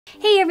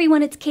Hey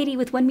everyone, it's Katie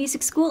with One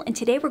Music School, and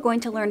today we're going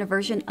to learn a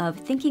version of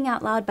Thinking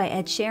Out Loud by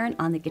Ed Sheeran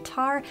on the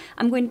guitar.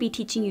 I'm going to be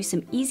teaching you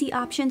some easy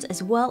options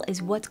as well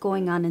as what's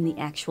going on in the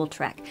actual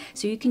track.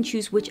 So you can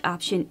choose which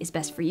option is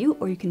best for you,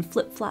 or you can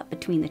flip-flop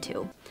between the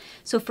two.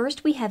 So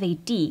first we have a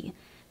D.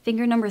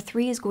 Finger number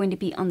 3 is going to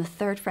be on the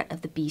 3rd fret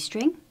of the B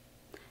string.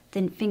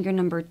 Then finger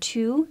number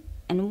 2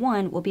 and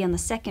 1 will be on the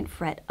 2nd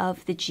fret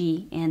of the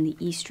G and the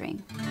E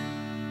string.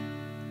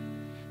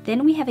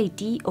 Then we have a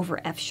D over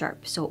F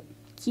sharp. So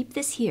keep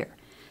this here.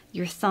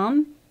 Your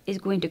thumb is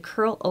going to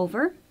curl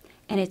over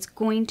and it's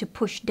going to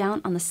push down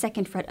on the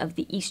 2nd fret of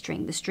the E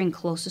string, the string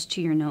closest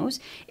to your nose.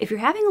 If you're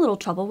having a little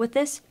trouble with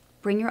this,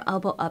 bring your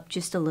elbow up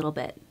just a little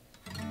bit.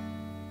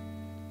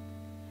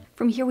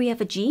 From here we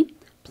have a G.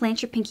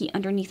 Plant your pinky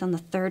underneath on the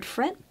 3rd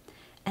fret,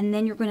 and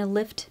then you're going to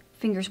lift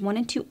fingers 1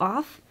 and 2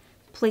 off.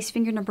 Place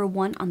finger number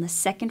 1 on the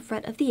 2nd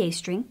fret of the A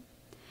string,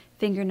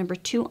 finger number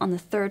 2 on the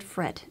 3rd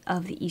fret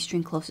of the E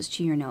string closest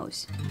to your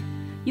nose.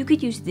 You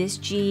could use this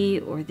G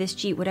or this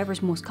G,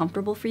 whatever's most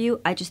comfortable for you.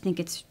 I just think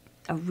it's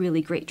a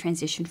really great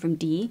transition from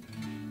D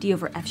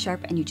over F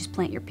sharp, and you just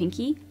plant your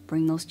pinky,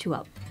 bring those two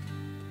up.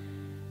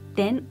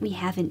 Then we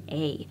have an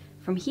A.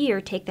 From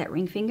here, take that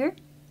ring finger,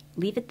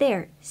 leave it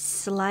there,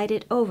 slide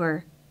it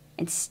over,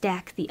 and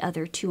stack the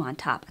other 2 on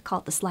top. I call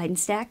it the slide and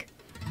stack.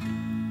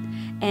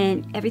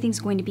 And everything's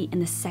going to be in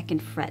the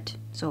 2nd fret.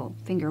 So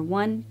finger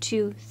 1,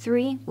 2,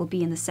 3 will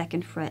be in the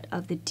 2nd fret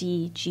of the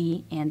D,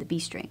 G, and the B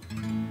string.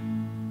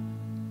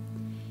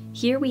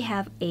 Here we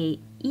have a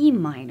E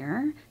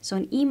minor. So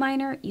in E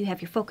minor, you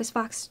have your focus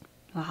box,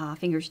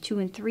 fingers 2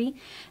 and 3.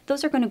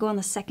 Those are going to go on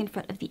the 2nd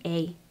fret of the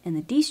A and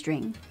the D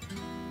string.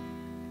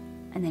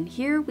 And then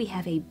here we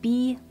have a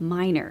B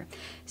minor.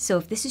 So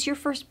if this is your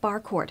first bar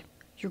chord,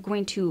 you're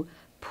going to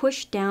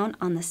push down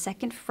on the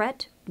 2nd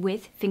fret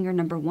with finger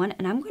number 1,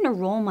 and I'm going to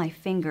roll my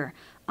finger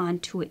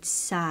onto its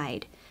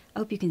side. I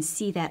hope you can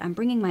see that. I'm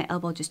bringing my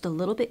elbow just a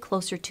little bit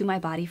closer to my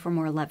body for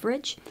more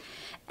leverage,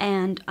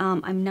 and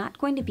I'm not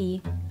going to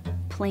be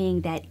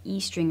playing that E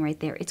string right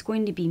there. It's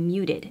going to be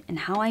muted, and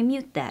how I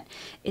mute that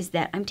is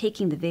that I'm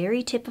taking the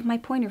very tip of my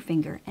pointer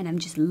finger and I'm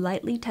just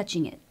lightly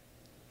touching it,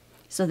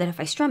 so that if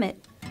I strum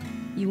it,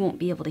 you won't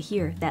be able to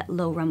hear that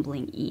low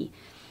rumbling E.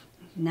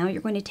 Now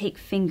you're going to take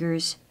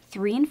fingers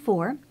 3 and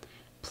 4,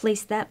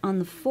 place that on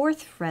the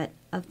 4th fret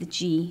of the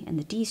G and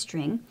the D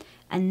string,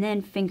 and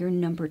then finger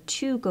number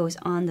 2 goes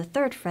on the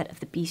 3rd fret of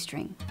the B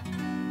string.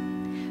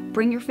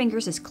 Bring your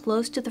fingers as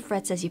close to the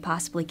frets as you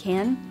possibly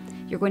can.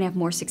 You're going to have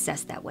more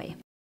success that way.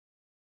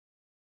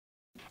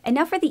 And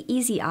now for the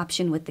easy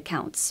option with the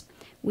counts.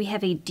 We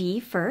have a D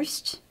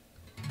first,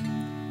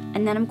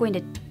 and then I'm going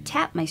to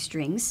tap my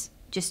strings,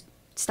 just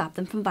stop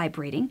them from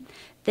vibrating.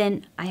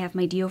 Then I have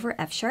my D over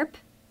F sharp.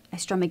 I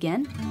strum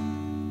again,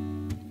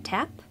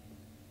 tap,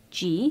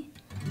 G,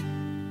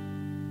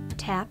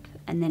 tap,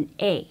 and then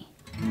A,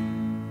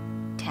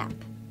 tap.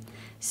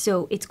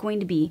 So it's going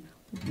to be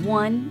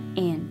 1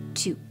 and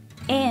 2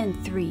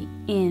 and 3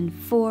 and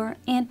 4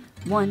 and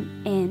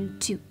 1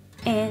 and 2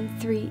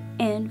 and 3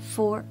 and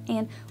 4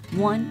 and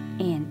 1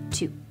 and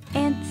 2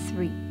 and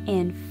 3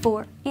 and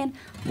 4 and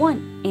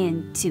 1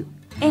 and 2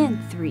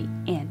 and 3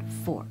 and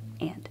 4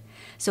 and.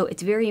 So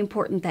it's very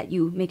important that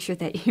you make sure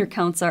that your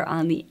counts are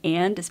on the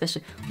and,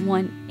 especially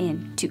 1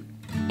 and 2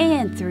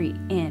 and 3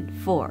 and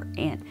 4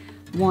 and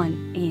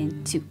 1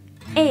 and 2,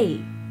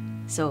 A.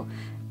 So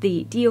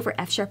the D over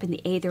F sharp and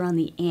the A, they're on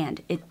the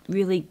and. It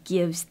really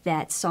gives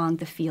that song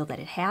the feel that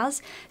it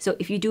has. So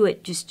if you do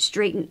it just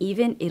straight and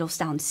even, it'll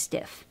sound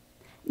stiff.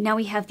 Now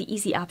we have the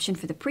easy option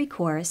for the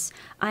pre-chorus.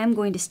 I'm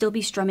going to still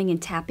be strumming and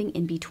tapping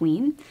in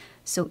between.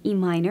 So E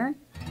minor,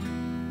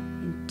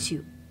 and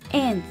 2,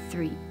 and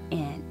 3,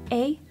 and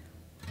A,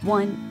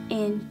 1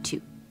 and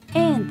 2,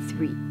 and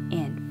 3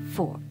 and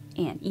 4,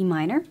 and E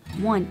minor,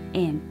 1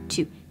 and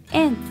 2,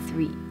 and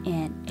 3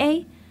 and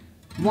A,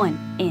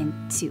 1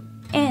 and 2,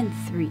 and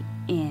 3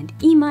 and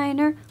E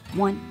minor,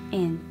 1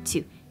 and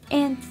 2,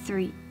 and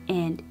 3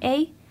 and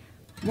A,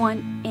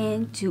 1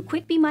 and 2,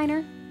 quick B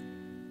minor,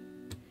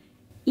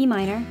 E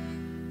minor,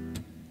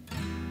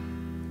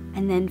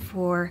 and then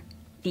for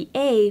the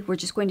A, we're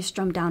just going to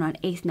strum down on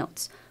 8th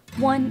notes.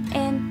 1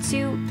 and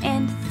 2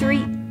 and 3,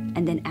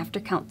 and then after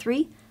count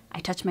 3, I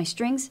touch my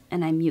strings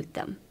and I mute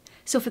them.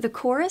 So for the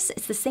chorus,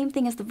 it's the same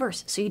thing as the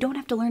verse, so you don't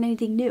have to learn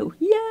anything new.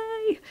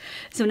 Yay!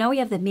 So now we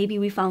have the Maybe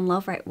We Found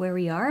Love right where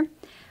we are.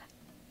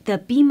 The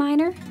B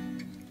minor,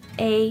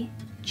 A,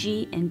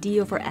 G, and D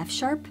over F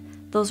sharp,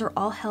 those are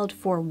all held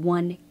for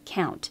 1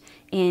 count.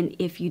 And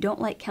if you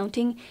don't like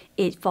counting,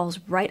 it falls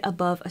right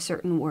above a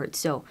certain word.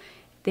 So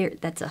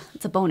that's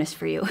a bonus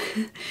for you.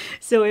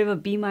 So we have a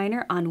B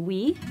minor on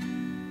we,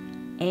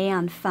 A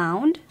on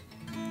found,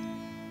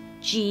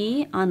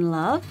 G on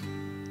love,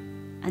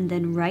 and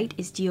then right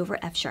is D over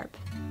F sharp.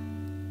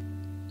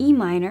 E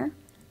minor,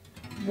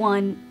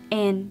 1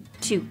 and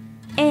 2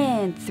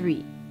 and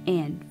 3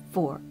 and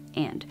 4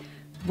 and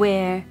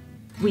where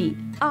we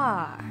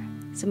are.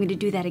 So I'm going to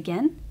do that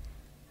again.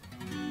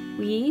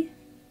 We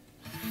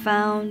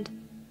found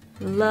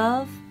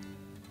love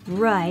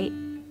right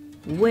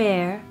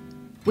where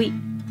we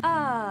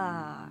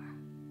are.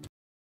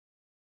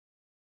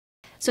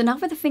 So now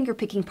for the finger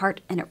picking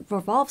part, and it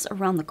revolves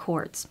around the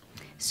chords.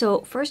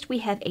 So first we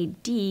have a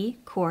D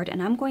chord,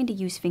 and I'm going to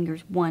use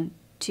fingers 1,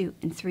 2,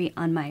 and 3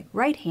 on my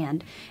right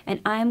hand, and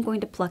I'm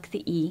going to pluck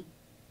the E,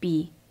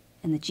 B,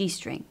 and the G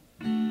string.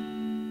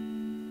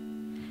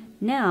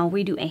 Now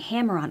we do a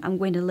hammer-on. I'm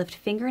going to lift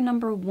finger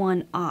number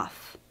 1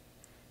 off,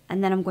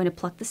 and then I'm going to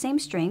pluck the same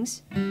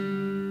strings,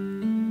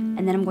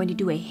 and then I'm going to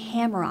do a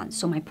hammer-on.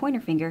 So my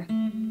pointer finger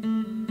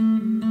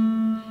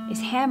is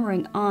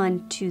hammering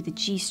on to the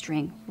G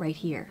string right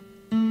here.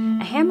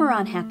 A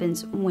hammer-on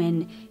happens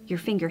when your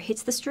finger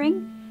hits the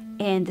string,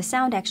 and the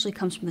sound actually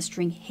comes from the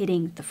string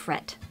hitting the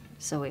fret.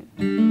 So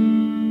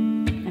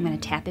I'm going to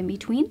tap in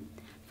between,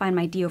 find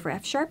my D over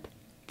F sharp.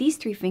 These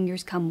 3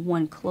 fingers come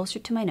one closer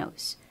to my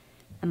nose,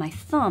 and my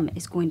thumb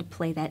is going to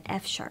play that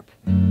F sharp.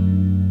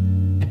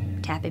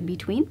 Tap in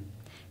between.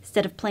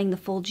 Instead of playing the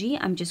full G,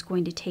 I'm just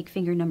going to take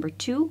finger number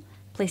 2,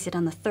 place it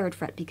on the 3rd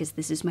fret because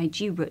this is my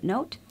G root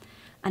note,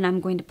 and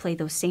I'm going to play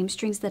those same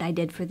strings that I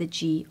did for the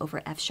G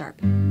over F sharp.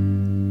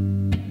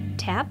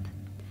 Tap.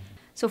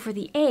 So for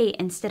the A,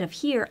 instead of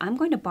here, I'm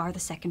going to bar the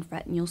 2nd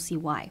fret, and you'll see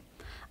why.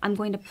 I'm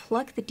going to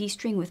pluck the D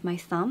string with my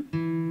thumb.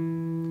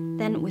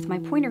 Then with my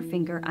pointer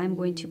finger, I'm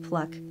going to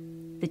pluck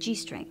the G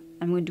string.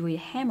 I'm going to do a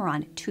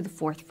hammer-on to the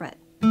 4th fret.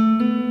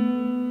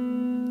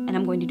 And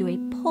I'm going to do a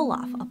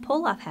pull-off. A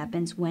pull-off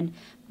happens when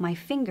my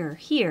finger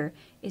here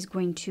is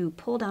going to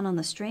pull down on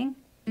the string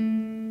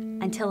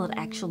until it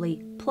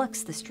actually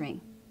plucks the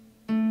string.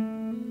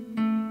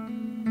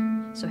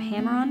 So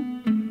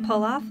hammer-on,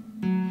 pull-off,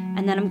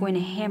 and then I'm going to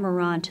hammer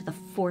on to the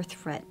 4th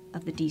fret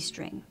of the D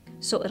string.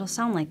 So it'll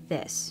sound like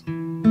this.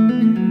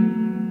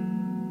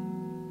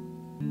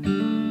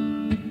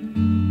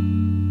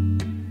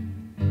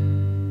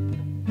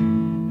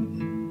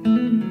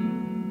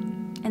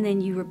 And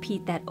then you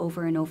repeat that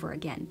over and over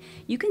again.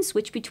 You can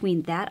switch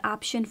between that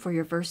option for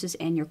your verses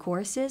and your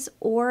choruses,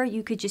 or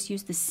you could just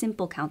use the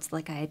simple counts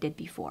like I did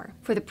before.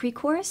 For the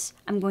pre-chorus,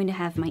 I'm going to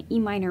have my E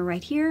minor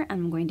right here.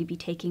 I'm going to be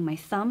taking my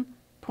thumb,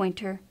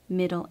 pointer,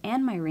 middle,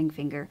 and my ring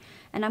finger,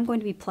 and I'm going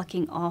to be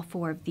plucking all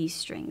 4 of these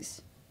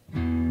strings.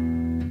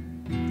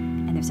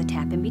 And there's a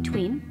tap in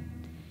between.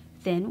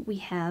 Then we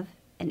have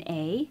an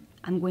A.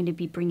 I'm going to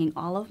be bringing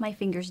all of my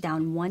fingers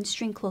down 1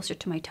 string closer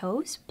to my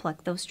toes,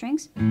 pluck those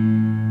strings,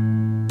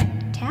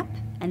 tap,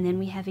 and then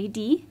we have a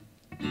D,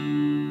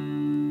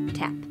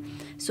 tap.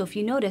 So if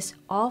you notice,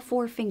 all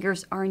 4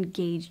 fingers are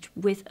engaged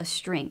with a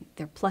string.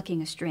 They're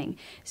plucking a string.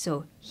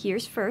 So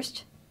here's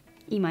first,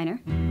 E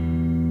minor,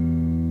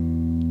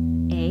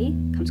 A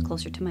comes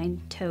closer to my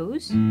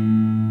toes,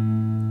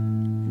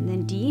 and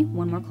then D,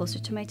 1 more closer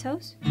to my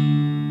toes.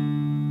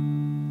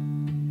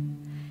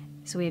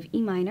 So we have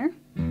E minor,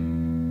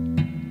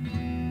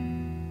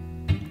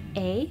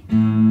 A,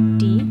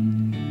 D,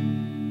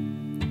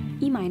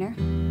 E minor,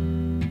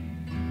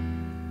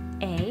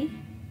 A,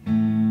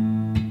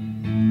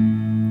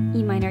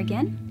 E minor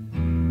again,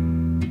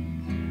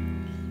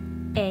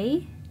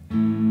 A,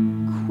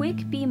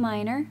 quick B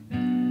minor.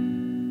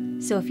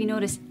 So if you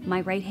notice,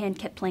 my right hand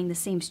kept playing the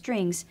same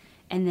strings,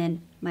 and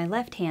then my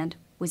left hand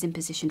was in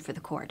position for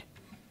the chord.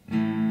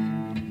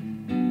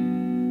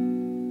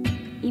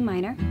 E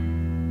minor.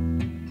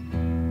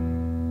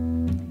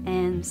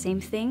 And same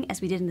thing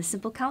as we did in the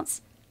simple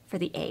counts for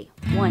the A.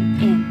 1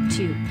 and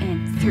 2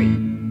 and 3.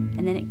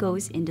 And then it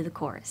goes into the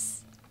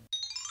chorus.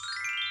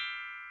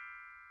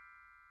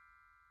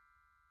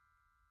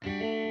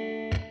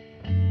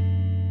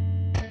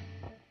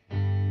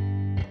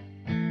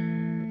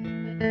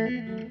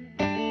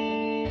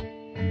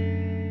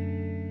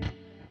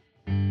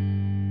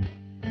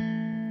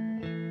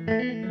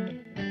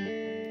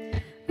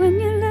 When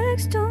your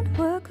legs don't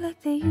work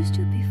like they used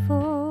to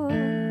before,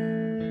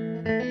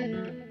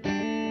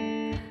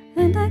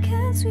 and I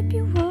can't sweep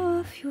you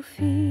off your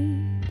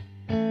feet,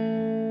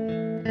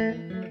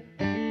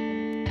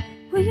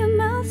 will your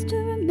mouth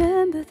still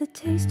remember the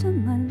taste of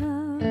my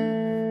love?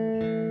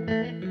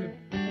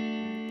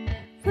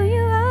 Will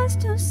your eyes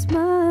still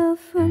smile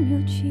from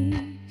your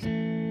cheeks?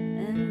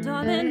 And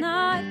darling,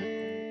 I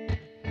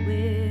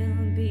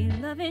will be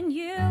loving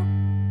you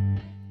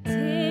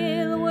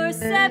till we're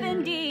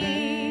 70.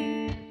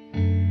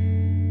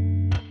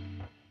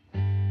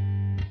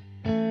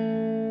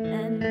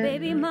 And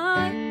baby,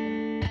 my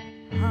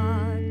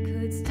heart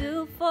could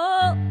still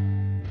fall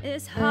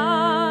as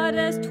hard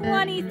as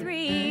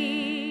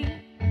 23.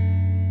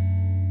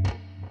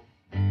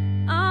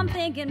 I'm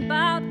thinking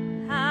about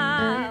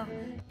how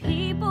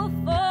people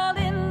fall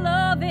in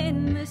love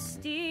in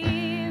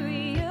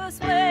mysterious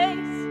ways.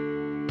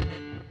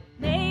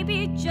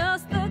 Maybe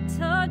just the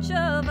touch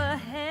of a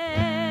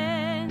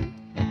hand.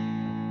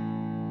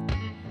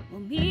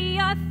 Well, me,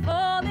 I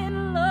fall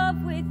in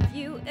love with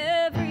you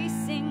every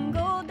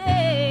single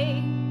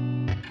day,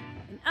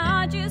 and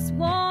I just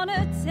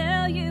wanna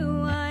tell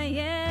you I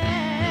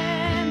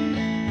am.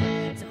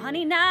 So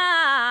honey,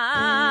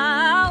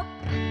 now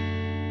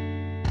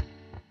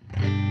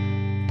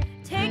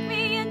take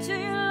me into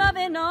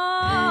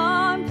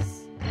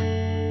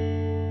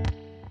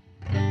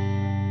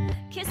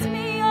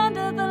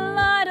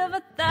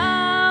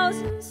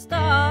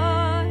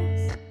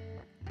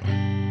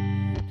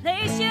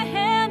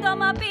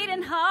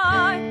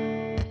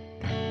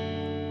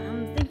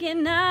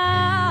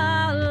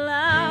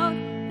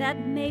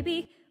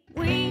maybe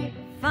we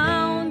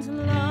found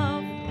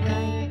love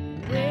right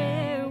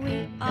where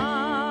we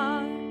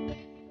are.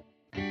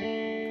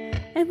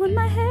 And when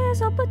my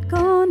hair's all but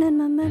gone and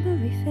my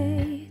memory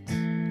fades,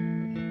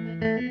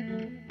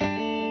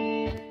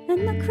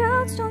 and the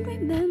crowds don't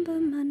remember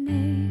my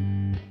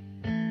name,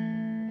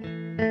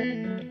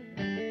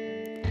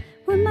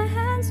 when my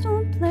hands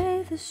don't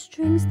play the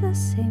strings the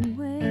same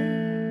way,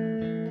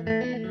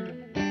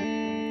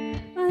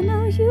 I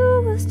know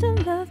you will still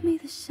love me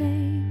the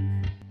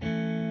same.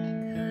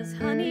 'Cause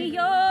honey,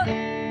 your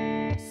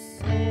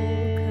soul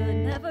could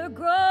never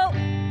grow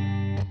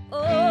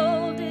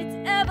old, it's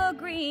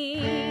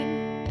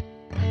evergreen.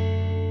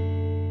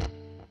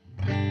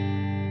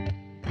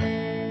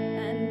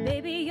 And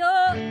baby,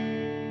 your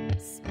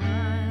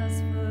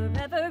smile's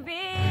forever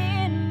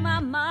in my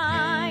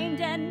mind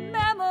and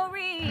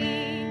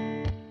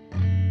memory.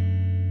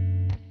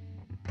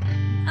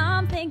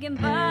 I'm thinking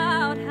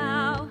about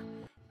how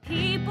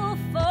people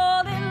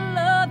fall in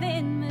love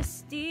in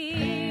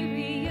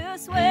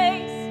mysterious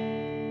ways.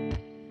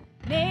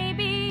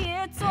 Maybe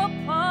it's all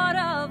part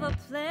of a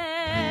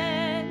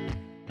plan.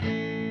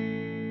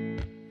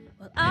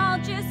 Well, I'll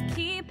just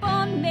keep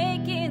on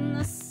making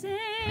the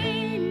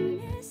same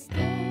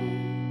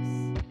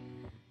mistakes,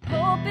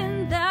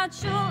 hoping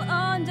that you'll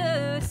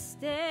understand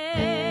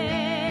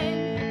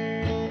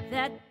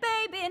that,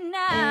 baby,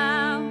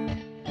 now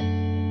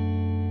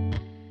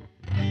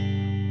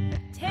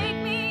take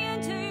me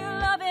into your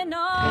loving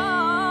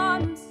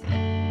arms.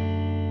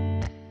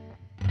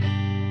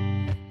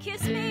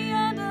 Kiss me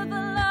under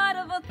the light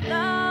of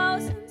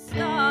 1,000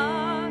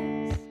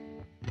 stars.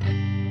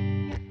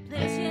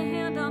 Place your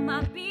hand on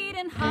my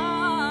beating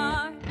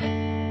heart.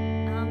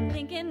 I'm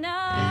thinking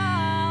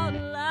out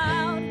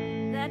loud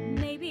that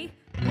maybe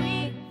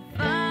we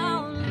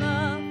found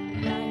love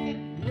right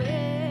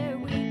where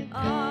we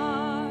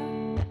are.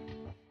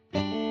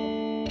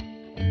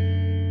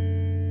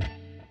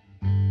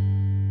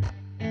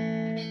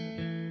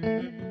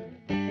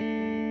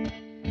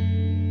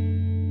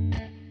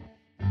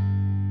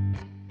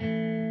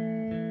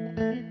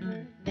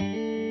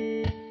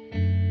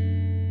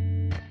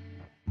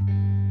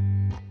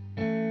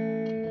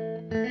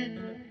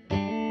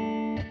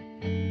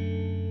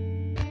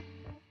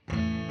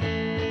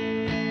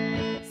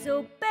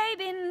 So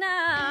baby,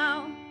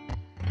 now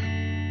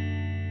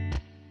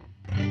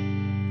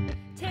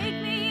take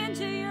me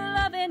into your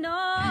loving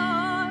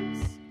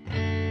arms.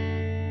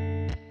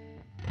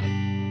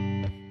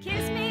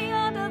 Kiss me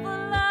under the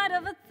light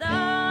of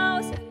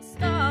 1,000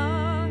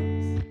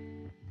 stars.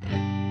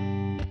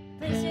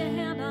 Place your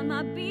hand on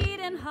my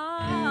beating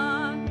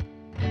heart.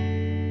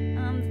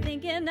 I'm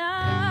thinking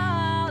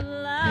out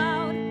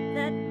loud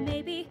that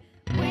maybe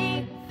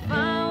we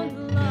found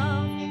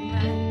love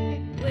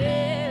right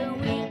where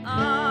we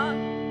are.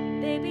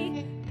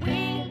 Baby,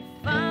 we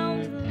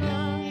found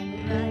love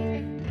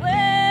right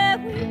where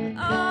we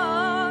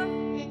are.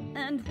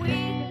 And we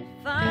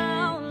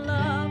found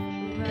love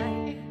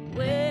right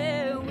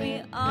where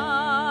we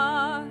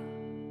are.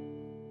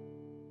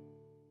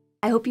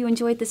 I hope you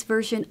enjoyed this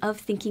version of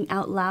Thinking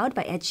Out Loud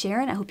by Ed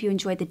Sheeran. I hope you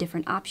enjoyed the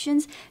different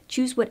options.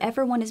 Choose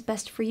whatever one is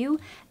best for you,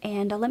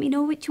 and let me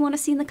know what you want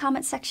to see in the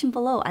comment section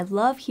below. I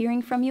love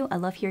hearing from you. I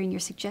love hearing your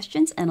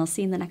suggestions, and I'll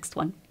see you in the next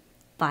one.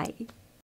 Bye.